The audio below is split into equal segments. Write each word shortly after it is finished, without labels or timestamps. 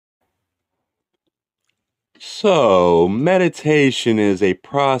So, meditation is a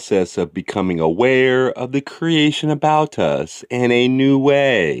process of becoming aware of the creation about us in a new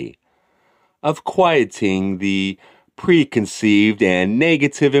way, of quieting the preconceived and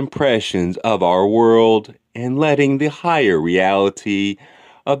negative impressions of our world and letting the higher reality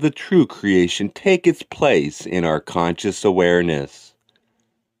of the true creation take its place in our conscious awareness.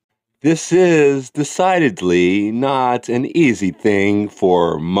 This is decidedly not an easy thing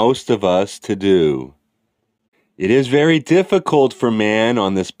for most of us to do. It is very difficult for man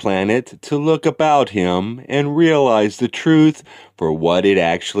on this planet to look about him and realize the truth for what it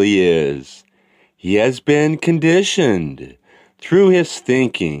actually is. He has been conditioned through his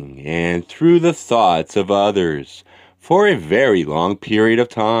thinking and through the thoughts of others for a very long period of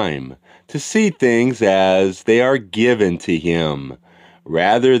time to see things as they are given to him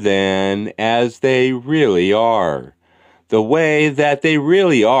rather than as they really are. The way that they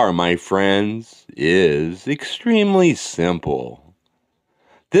really are, my friends, is extremely simple.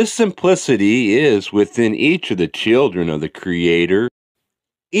 This simplicity is within each of the children of the Creator.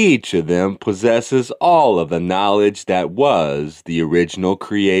 Each of them possesses all of the knowledge that was the original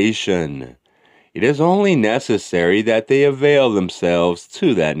creation. It is only necessary that they avail themselves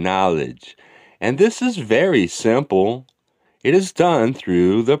to that knowledge, and this is very simple. It is done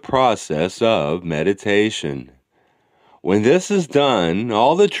through the process of meditation. When this is done,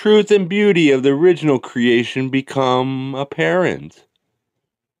 all the truth and beauty of the original creation become apparent.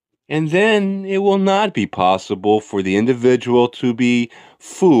 And then it will not be possible for the individual to be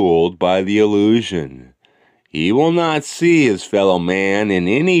fooled by the illusion. He will not see his fellow man in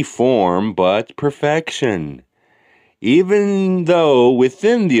any form but perfection, even though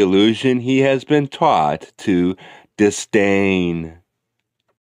within the illusion he has been taught to disdain.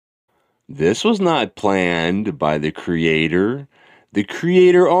 This was not planned by the Creator. The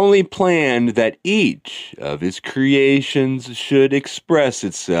Creator only planned that each of his creations should express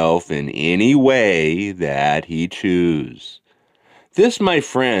itself in any way that he choose. This, my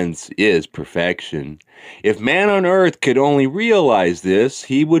friends, is perfection. If man on earth could only realize this,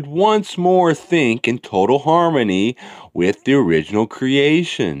 he would once more think in total harmony with the original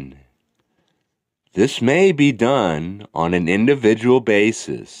creation. This may be done on an individual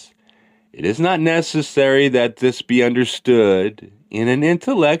basis. It is not necessary that this be understood in an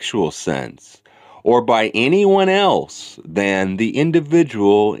intellectual sense or by anyone else than the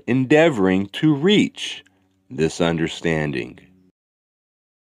individual endeavoring to reach this understanding.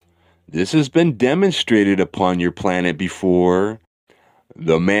 This has been demonstrated upon your planet before.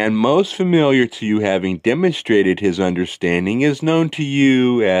 The man most familiar to you having demonstrated his understanding is known to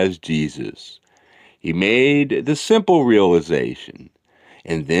you as Jesus. He made the simple realization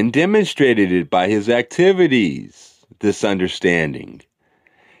and then demonstrated it by his activities, this understanding.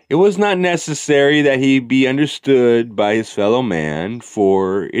 It was not necessary that he be understood by his fellow man,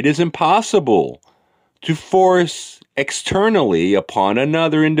 for it is impossible to force externally upon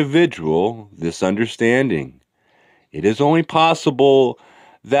another individual this understanding. It is only possible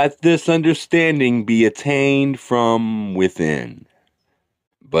that this understanding be attained from within.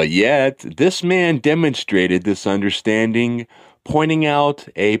 But yet, this man demonstrated this understanding, pointing out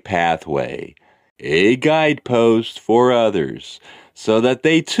a pathway, a guidepost for others, so that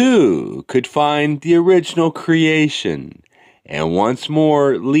they too could find the original creation and once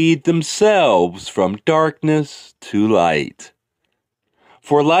more lead themselves from darkness to light.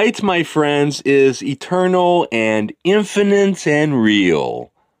 For light, my friends, is eternal and infinite and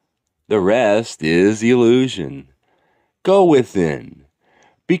real. The rest is illusion. Go within.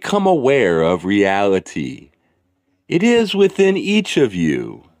 Become aware of reality. It is within each of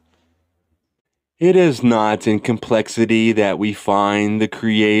you. It is not in complexity that we find the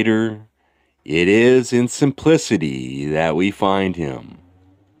Creator. It is in simplicity that we find Him.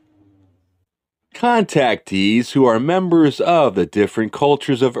 Contactees who are members of the different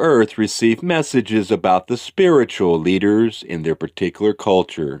cultures of Earth receive messages about the spiritual leaders in their particular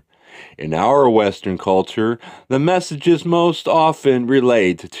culture. In our Western culture, the messages most often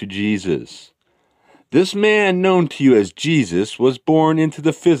relate to Jesus. This man known to you as Jesus was born into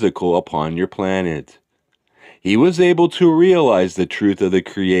the physical upon your planet. He was able to realize the truth of the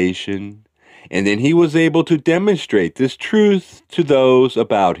creation, and then he was able to demonstrate this truth to those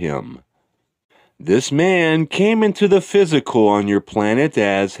about him. This man came into the physical on your planet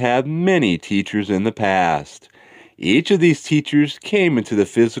as have many teachers in the past. Each of these teachers came into the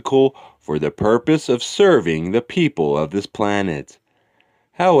physical for the purpose of serving the people of this planet.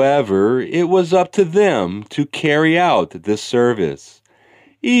 However, it was up to them to carry out this service.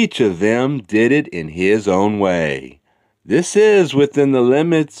 Each of them did it in his own way. This is within the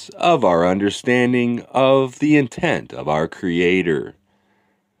limits of our understanding of the intent of our Creator.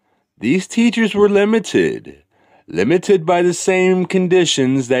 These teachers were limited by the same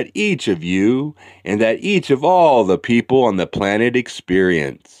conditions that each of you and that each of all the people on the planet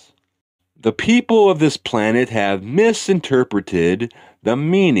experience. The people of this planet have misinterpreted the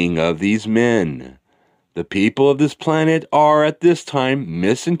meaning of these men. The people of this planet are at this time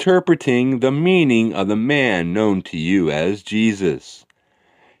misinterpreting the meaning of the man known to you as Jesus.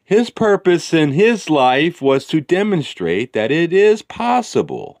 His purpose in his life was to demonstrate that it is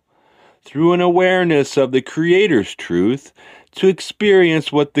possible, through an awareness of the Creator's truth, to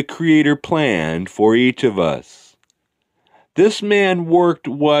experience what the Creator planned for each of us. This man worked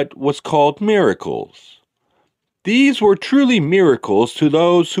what was called miracles. These were truly miracles to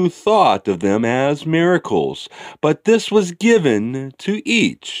those who thought of them as miracles, but this was given to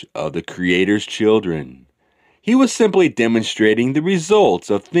each of the Creator's children. He was simply demonstrating the results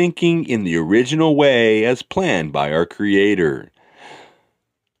of thinking in the original way as planned by our Creator.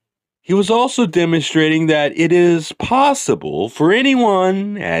 He was also demonstrating that it is possible for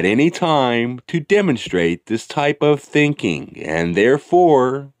anyone at any time to demonstrate this type of thinking, and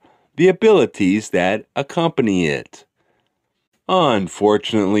therefore the abilities that accompany it.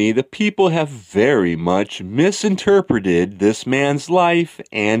 Unfortunately, the people have very much misinterpreted this man's life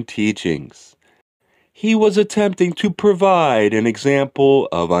and teachings. He was attempting to provide an example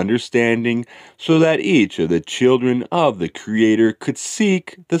of understanding so that each of the children of the Creator could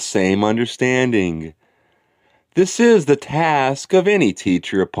seek the same understanding. This is the task of any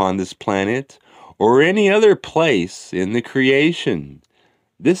teacher upon this planet or any other place in the creation.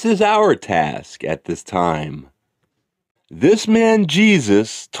 This is our task at this time. This man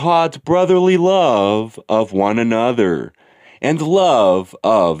Jesus taught brotherly love of one another and love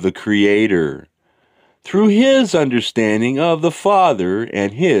of the Creator through his understanding of the Father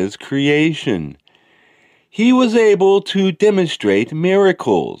and his creation. He was able to demonstrate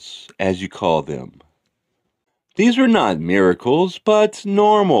miracles, as you call them. These were not miracles, but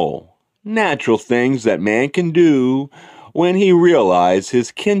normal, natural things that man can do when he realizes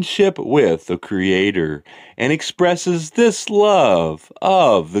his kinship with the Creator and expresses this love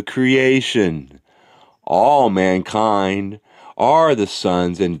of the creation. All mankind are the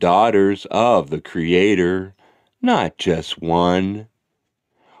sons and daughters of the Creator, not just one.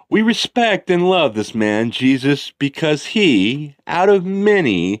 We respect and love this man, Jesus, because he, out of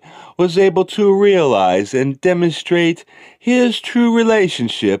many, was able to realize and demonstrate his true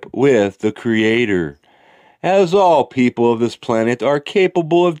relationship with the Creator, as all people of this planet are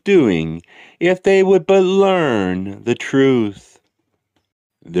capable of doing if they would but learn the truth.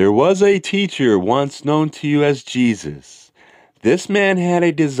 There was a teacher once known to you as Jesus. This man had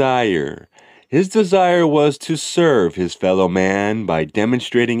a desire. His desire was to serve his fellow man by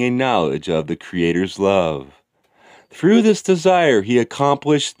demonstrating a knowledge of the Creator's love. Through this desire, he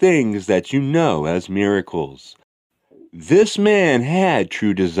accomplished things that you know as miracles. This man had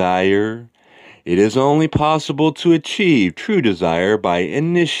true desire. It is only possible to achieve true desire by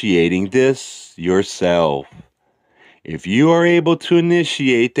initiating this yourself. If you are able to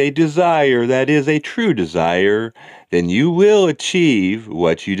initiate a desire that is a true desire, then you will achieve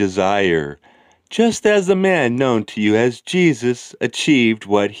what you desire, just as the man known to you as Jesus achieved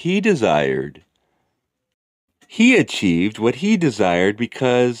what he desired. He achieved what he desired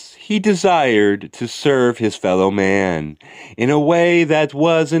because he desired to serve his fellow man in a way that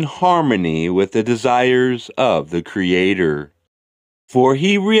was in harmony with the desires of the Creator. For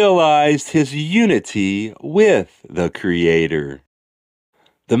he realized his unity with the Creator.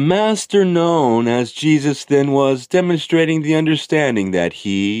 The Master known as Jesus then was demonstrating the understanding that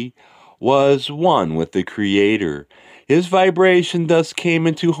he was one with the Creator. His vibration thus came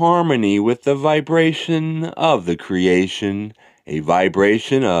into harmony with the vibration of the creation, a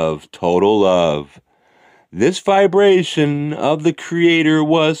vibration of total love. This vibration of the Creator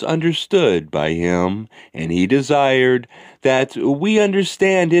was understood by him, and he desired that we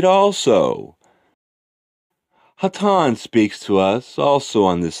understand it also. Hatan speaks to us also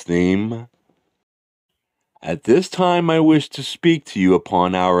on this theme. At this time I wish to speak to you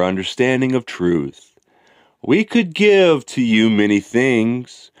upon our understanding of truth. We could give to you many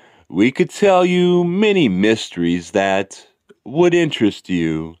things. We could tell you many mysteries that would interest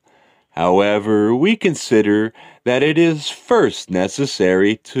you. However, we consider that it is first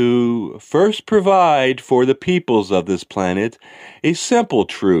necessary to first provide for the peoples of this planet a simple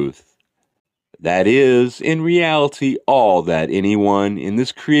truth. That is, in reality, all that anyone in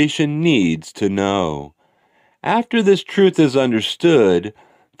this creation needs to know. After this truth is understood,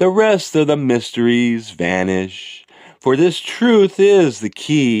 the rest of the mysteries vanish, For this truth is the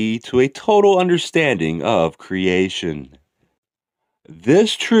key to a total understanding of creation.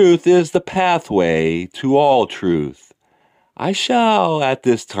 This truth is the pathway to all truth. I shall at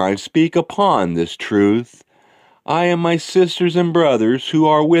this time speak upon this truth. I and my sisters and brothers who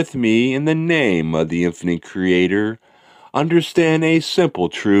are with me in the name of the infinite Creator understand a simple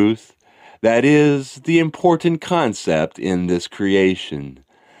truth that is the important concept in this creation.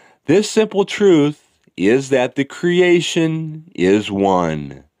 This simple truth is that the creation is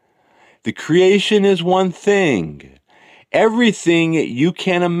one. The creation is one thing. Everything you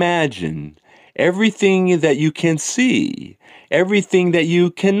can imagine, everything that you can see, everything that you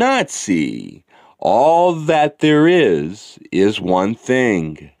cannot see, all that there is one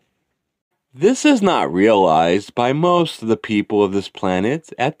thing. This is not realized by most of the people of this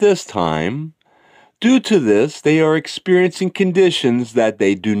planet at this time. Due to this, they are experiencing conditions that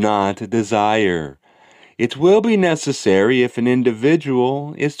they do not desire. It will be necessary if an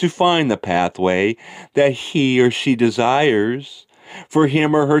individual is to find the pathway that he or she desires, for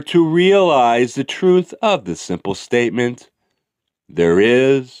him or her to realize the truth of the simple statement, there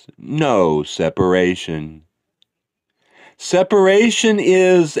is no separation. Separation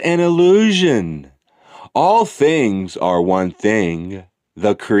is an illusion. All things are one thing,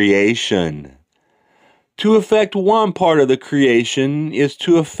 the creation. To affect one part of the creation is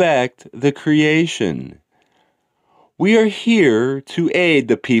to affect the creation. We are here to aid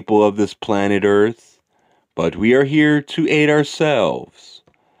the people of this planet Earth, but we are here to aid ourselves.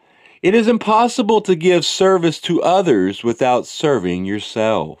 It is impossible to give service to others without serving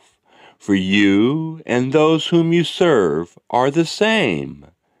yourself, for you and those whom you serve are the same.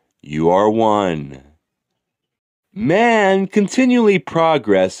 You are one. Man continually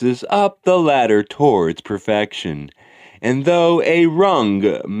progresses up the ladder towards perfection, and though a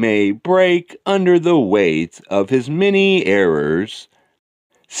rung may break under the weight of his many errors,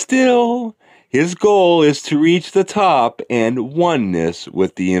 still his goal is to reach the top and oneness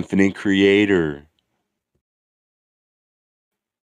with the infinite Creator.